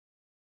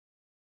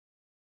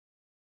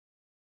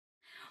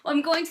Well,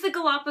 I'm going to the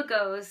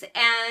Galapagos,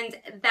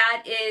 and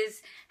that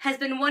has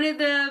been one of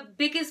the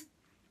biggest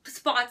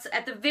spots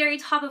at the very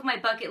top of my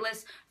bucket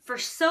list for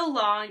so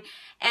long,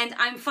 and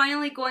I'm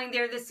finally going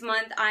there this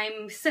month.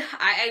 I'm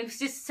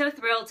just so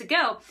thrilled to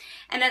go.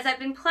 And as I've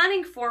been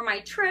planning for my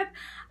trip,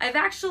 I've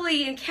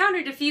actually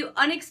encountered a few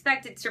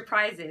unexpected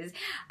surprises,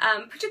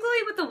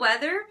 particularly with the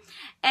weather.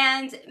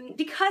 And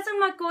because I'm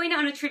not going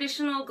on a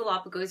traditional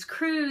Galapagos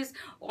cruise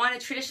or on a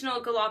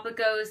traditional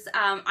Galapagos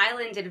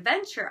island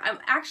adventure, I'm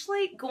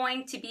actually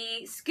going to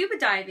be scuba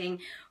diving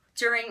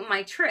during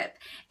my trip.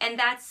 And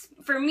that's,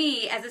 for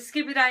me as a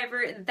scuba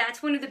diver,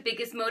 that's one of the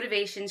biggest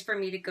motivations for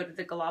me to go to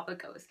the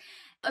Galapagos.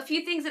 A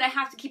few things that I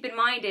have to keep in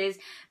mind is,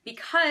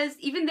 because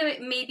even though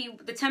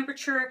the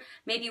temperature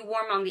may be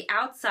warm on the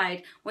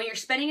outside, when you're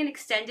spending an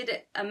extended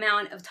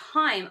amount of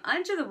time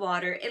under the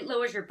water, it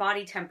lowers your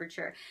body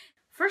temperature.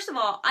 First of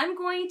all, I'm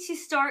going to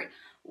start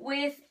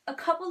with a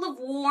couple of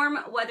warm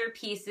weather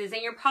pieces,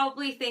 and you're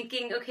probably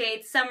thinking, okay,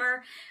 it's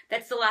summer,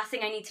 that's the last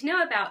thing I need to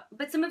know about.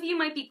 But some of you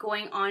might be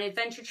going on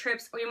adventure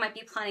trips, or you might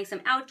be planning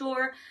some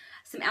outdoor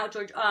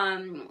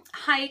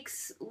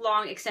hikes,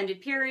 long extended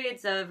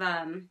periods of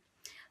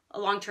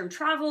long-term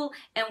travel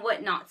and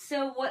whatnot.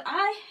 So what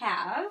I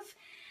have,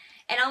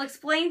 and I'll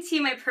explain to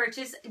you my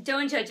purchase.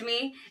 Don't judge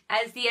me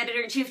as the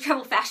editor-in-chief of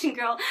Travel Fashion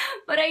Girl,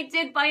 but I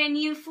did buy a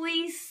new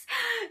fleece.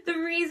 The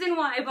reason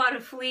why I bought a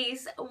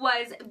fleece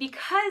was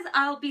because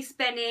I'll be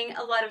spending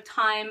a lot of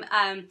time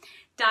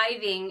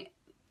diving.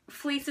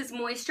 Fleece is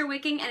moisture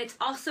wicking, and it's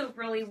also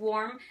really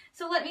warm.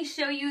 So let me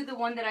show you the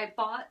one that I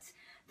bought.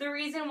 The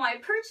reason why I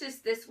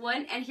purchased this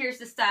one, and here's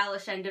the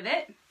stylish end of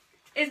it,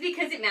 is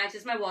because it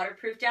matches my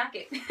waterproof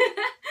jacket.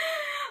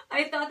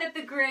 I thought that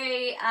the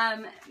gray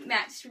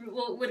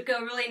would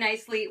go really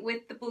nicely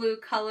with the blue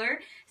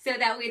color, so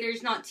that way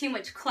there's not too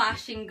much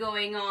clashing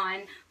going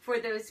on for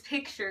those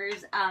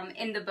pictures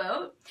in the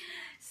boat.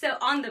 So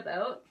on the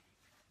boat.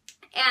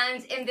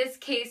 And in this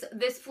case,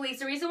 this fleece,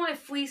 the reason why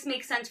fleece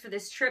makes sense for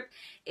this trip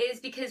is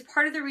because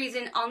part of the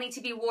reason I'll need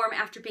to be warm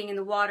after being in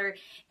the water.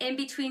 In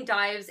between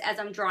dives, as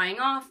I'm drying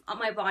off,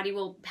 my body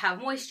will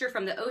have moisture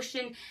from the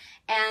ocean.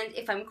 And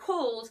if I'm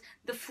cold,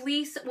 the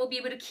fleece will be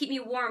able to keep me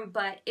warm,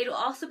 but it'll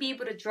also be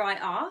able to dry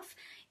off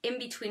in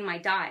between my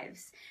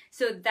dives.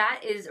 So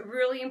that is a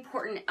really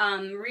important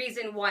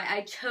reason why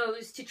I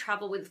chose to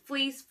travel with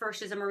fleece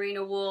versus a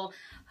merino wool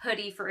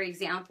hoodie, for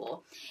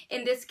example.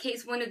 In this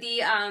case, one of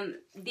the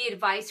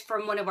advice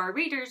from one of our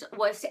readers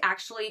was to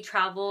actually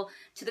travel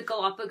to the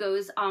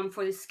Galapagos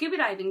for the scuba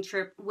diving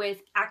trip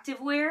with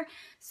activewear.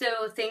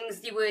 So things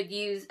you would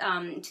use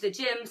to the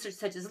gym,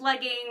 such as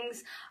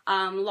leggings,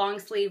 long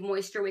sleeve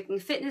moisture wicking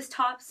fitness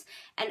tops,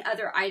 and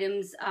other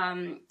items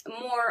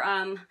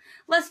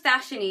less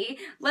fashion-y,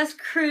 less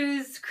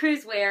cruise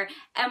wear,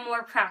 and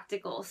more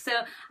practical. So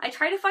I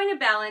try to find a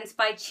balance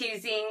by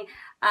choosing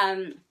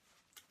an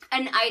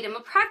item,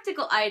 a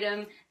practical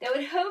item that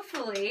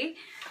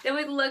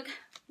would look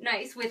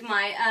nice with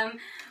my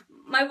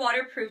my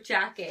waterproof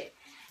jacket.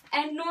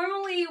 And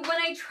normally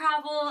when I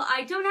travel,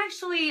 I don't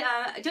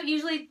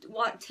usually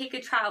take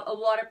a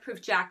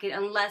waterproof jacket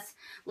unless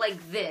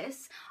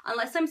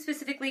unless I'm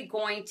specifically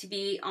going to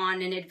be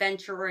on an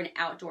adventure or an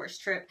outdoors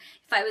trip.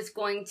 If I was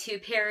going to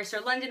Paris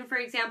or London, for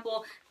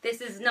example,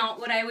 this is not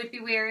what I would be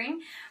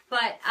wearing,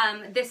 but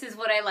this is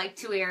what I like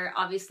to wear,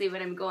 obviously,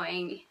 when I'm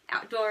going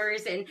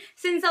outdoors. And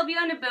since I'll be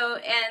on a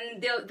boat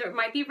and there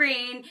might be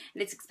rain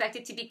and it's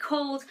expected to be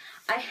cold,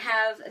 I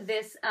have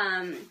this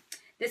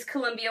this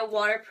Columbia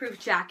waterproof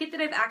jacket that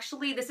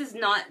this is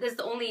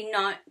the only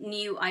not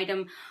new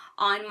item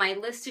on my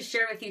list to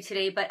share with you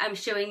today, but I'm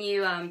showing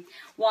you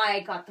why I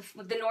got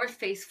the North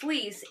Face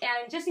fleece.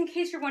 And just in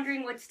case you're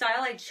wondering what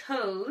style I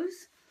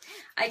chose,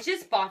 I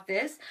just bought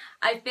this.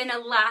 I've been a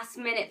last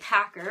minute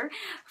packer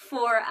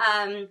for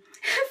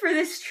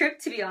this trip,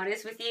 to be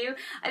honest with you.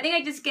 I think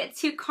I just get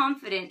too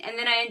confident, and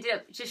then I ended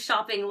up just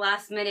shopping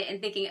last minute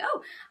and thinking,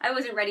 oh, I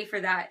wasn't ready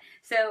for that.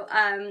 So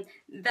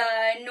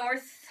the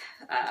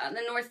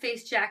North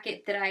Face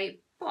jacket that I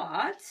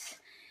bought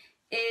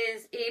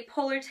is a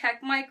Polar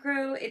Tech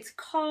Micro. It's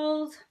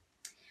called,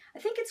 I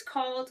think it's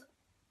called,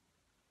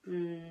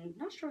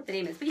 not sure what the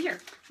name is, but here,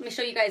 let me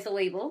show you guys the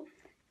label.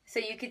 So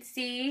you could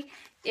see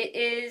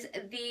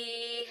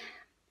it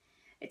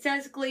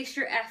says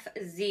Glacier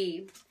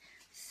FZ.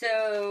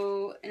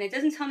 So, and it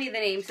doesn't tell me the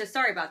name, so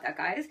sorry about that,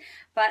 guys.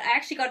 But I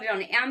actually got it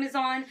on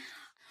Amazon.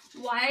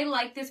 Why I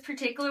like this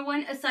particular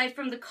one, aside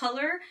from the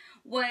color,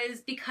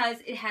 was because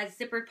it has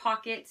zippered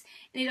pockets,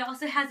 and it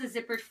also has a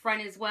zippered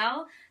front as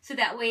well. So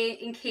that way,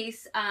 in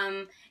case if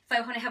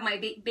I want to have my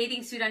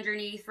bathing suit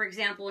underneath, for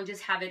example, and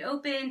just have it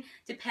open,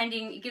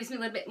 it gives me a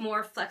little bit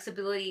more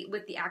flexibility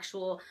with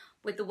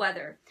the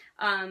weather.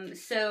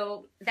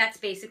 So that's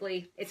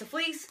basically, it's a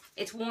fleece,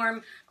 it's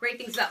warm. Great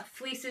things about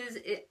fleeces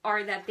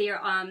are that they're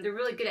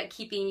really good at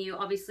keeping you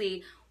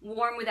obviously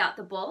warm without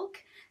the bulk.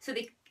 So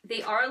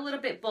they are a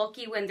little bit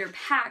bulky when they're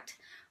packed,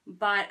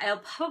 but I'll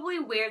probably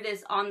wear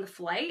this on the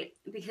flight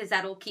because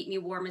that'll keep me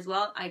warm as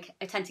well. I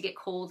tend to get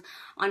cold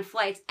on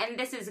flights, and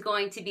this is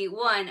going to be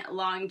one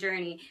long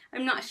journey.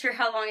 I'm not sure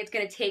how long it's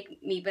going to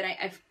take me, but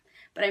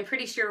I'm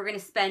pretty sure we're going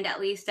to spend at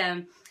least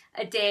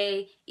a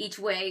day each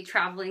way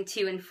traveling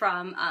to and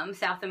from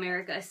South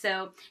America.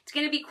 So it's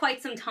going to be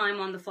quite some time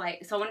on the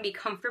flight, so I want to be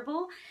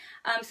comfortable.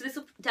 So this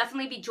will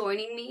definitely be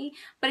joining me,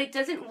 but it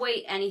doesn't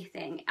weigh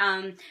anything.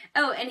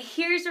 Oh, and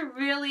here's a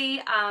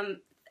really,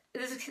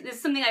 this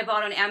is something I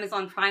bought on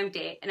Amazon Prime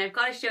Day, and I've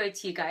got to show it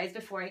to you guys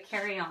before I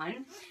carry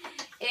on.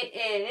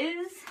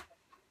 It is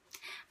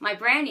my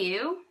brand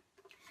new,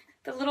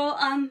 the little,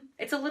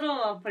 it's a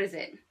little, what is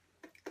it,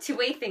 to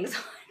weigh things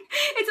on.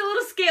 It's a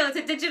little scale. It's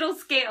a digital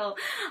scale.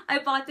 I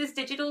bought this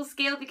digital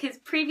scale because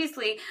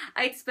previously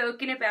I'd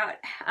spoken about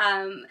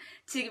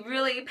to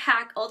really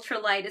pack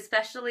ultralight,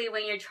 especially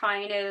when you're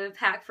trying to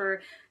pack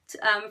for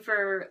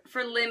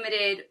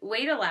limited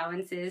weight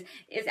allowances,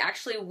 is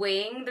actually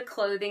weighing the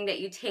clothing that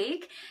you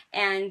take.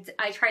 And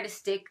I try to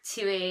stick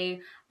to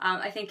a,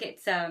 I think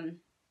it's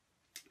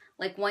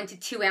like 1 to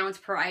 2 ounce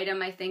per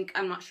item, I think.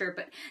 I'm not sure,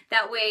 but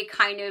that way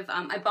kind of,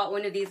 I bought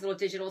one of these little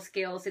digital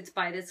scales. It's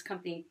by this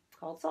company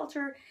called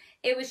Salter.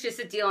 It was just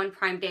a deal on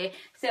Prime Day,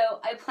 so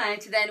I plan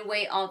to then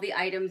weigh all the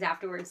items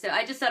afterwards. So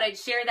I just thought I'd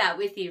share that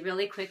with you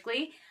really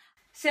quickly.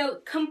 So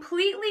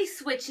completely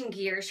switching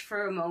gears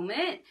for a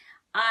moment,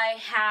 I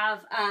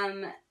have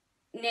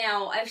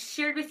now I've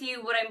shared with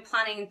you what I'm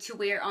planning to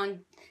wear on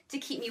to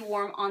keep me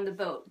warm on the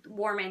boat,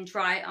 warm and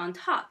dry on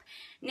top.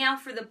 Now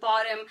for the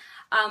bottom,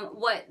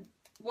 what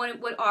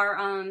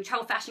our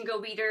Travel Fashion Go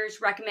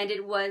readers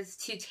recommended was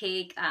to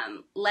take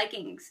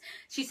leggings.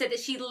 She said that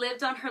she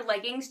lived on her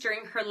leggings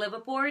during her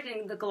liveaboard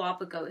in the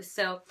Galapagos.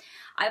 So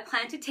I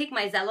plan to take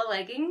my Zella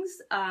leggings.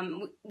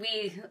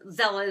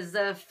 Zella is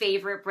a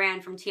favorite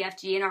brand from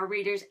TFG, and our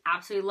readers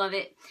absolutely love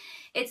it.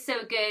 It's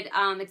so good.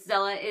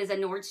 Zella is a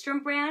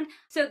Nordstrom brand.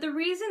 So the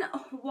reason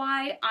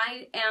why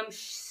I am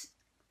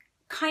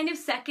kind of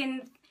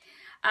second,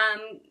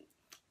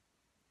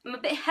 I'm a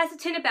bit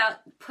hesitant about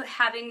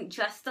having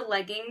just the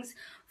leggings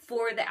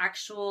for the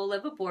actual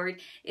liveaboard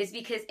is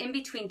because in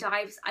between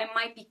dives I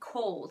might be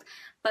cold,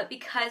 but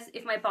because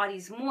if my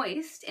body's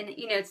moist and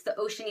you know it's the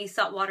oceany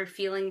saltwater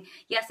feeling,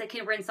 yes, I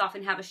can rinse off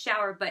and have a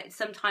shower, but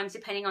sometimes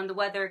depending on the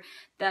weather,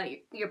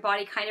 your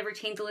body kind of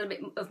retains a little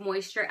bit of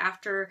moisture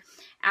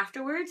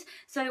afterwards.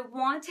 So I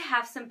want to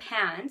have some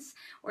pants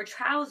or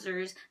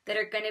trousers that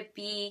are going to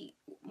be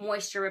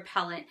moisture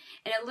repellent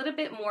and a little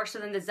bit more so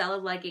than the Zella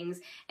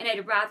leggings, and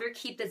I'd rather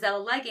keep the Zella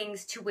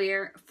leggings to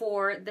wear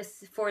for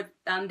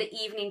the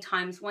evening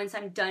times once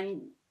I'm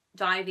done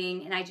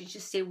diving and I can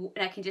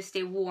just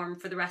stay warm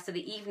for the rest of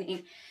the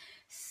evening.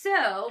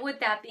 So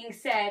with that being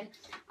said,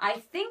 I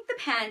think the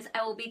pants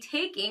I will be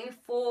taking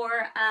for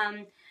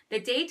the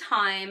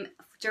daytime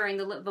during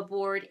the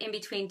liveaboard in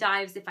between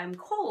dives if I'm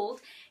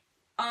cold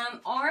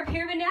are a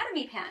pair of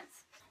anatomy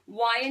pants.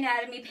 Why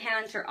anatomy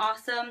pants are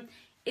awesome?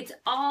 It's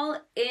all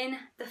in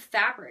the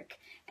fabric.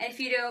 And if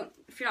you're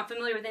not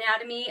familiar with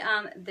anatomy,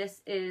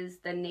 this is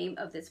the name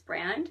of this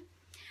brand.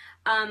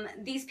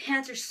 These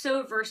pants are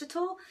so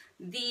versatile.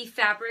 The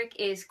fabric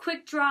is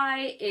quick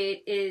dry.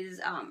 It is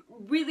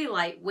really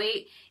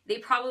lightweight. They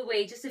probably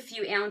weigh just a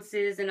few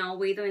ounces, and I'll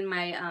weigh them in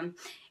my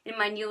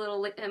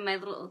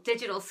little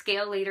digital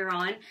scale later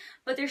on.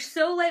 But they're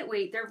so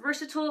lightweight. They're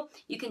versatile.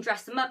 You can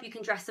dress them up. You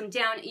can dress them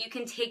down. You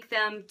can take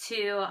them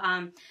to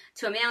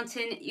a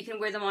mountain. You can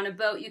wear them on a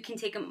boat. You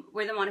can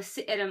wear them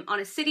on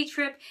a city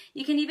trip.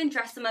 You can even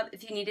dress them up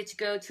if you needed to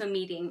go to a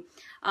meeting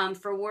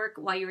for work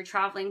while you were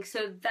traveling.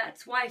 So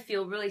that's why I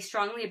feel really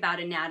strongly about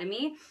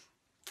anatomy.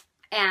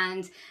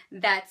 And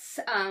that's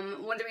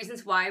one of the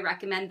reasons why I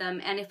recommend them.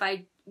 And if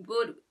I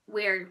would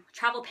wear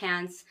travel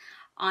pants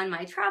on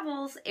my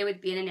travels, it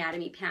would be an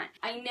anatomy pant.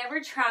 I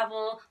never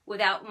travel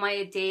without my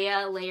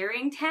Adea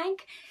layering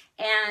tank.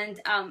 And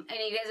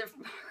you guys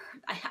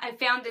I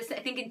found this,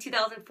 I think in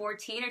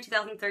 2014 or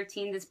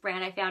 2013, this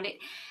brand, I found it.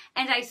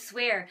 And I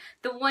swear,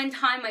 the one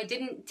time I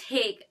didn't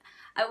take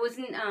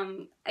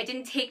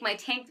my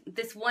tank,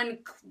 this one,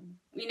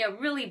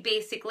 really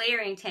basic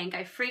layering tank.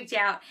 I freaked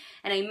out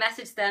and I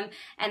messaged them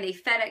and they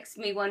FedExed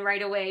me one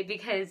right away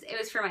because it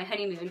was for my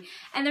honeymoon.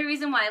 And the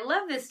reason why I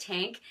love this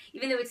tank,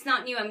 even though it's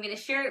not new, I'm going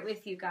to share it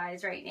with you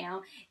guys right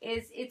now,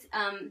 is it's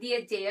the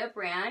Adea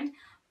brand,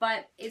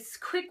 but it's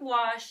quick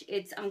wash,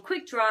 it's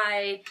quick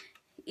dry,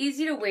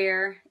 easy to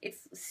wear.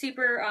 It's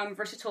super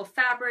versatile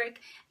fabric.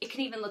 It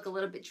can even look a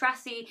little bit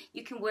dressy.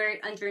 You can wear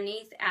it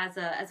underneath as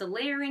a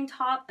layering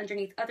top,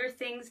 underneath other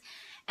things.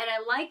 And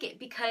I like it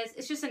because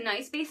it's just a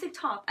nice basic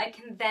top I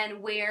can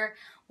then wear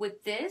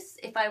with this.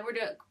 If I were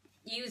to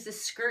use a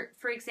skirt,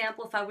 for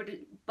example, if I were to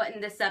button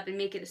this up and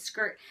make it a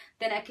skirt,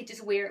 then I could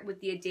just wear it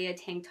with the Adea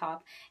tank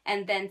top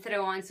and then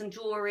throw on some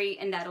jewelry,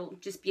 and that'll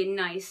just be a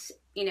nice,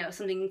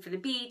 something for the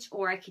beach,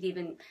 or I could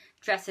even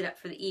dress it up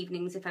for the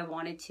evenings if I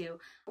wanted to.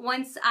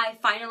 Once I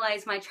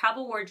finalize my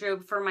travel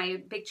wardrobe for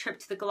my big trip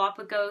to the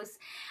Galapagos,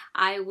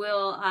 I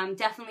will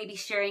definitely be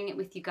sharing it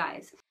with you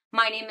guys.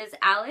 My name is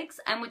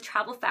Alex. I'm with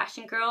Travel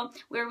Fashion Girl,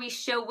 where we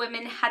show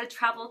women how to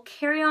travel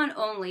carry-on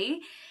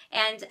only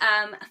and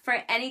for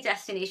any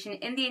destination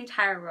in the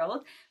entire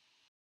world.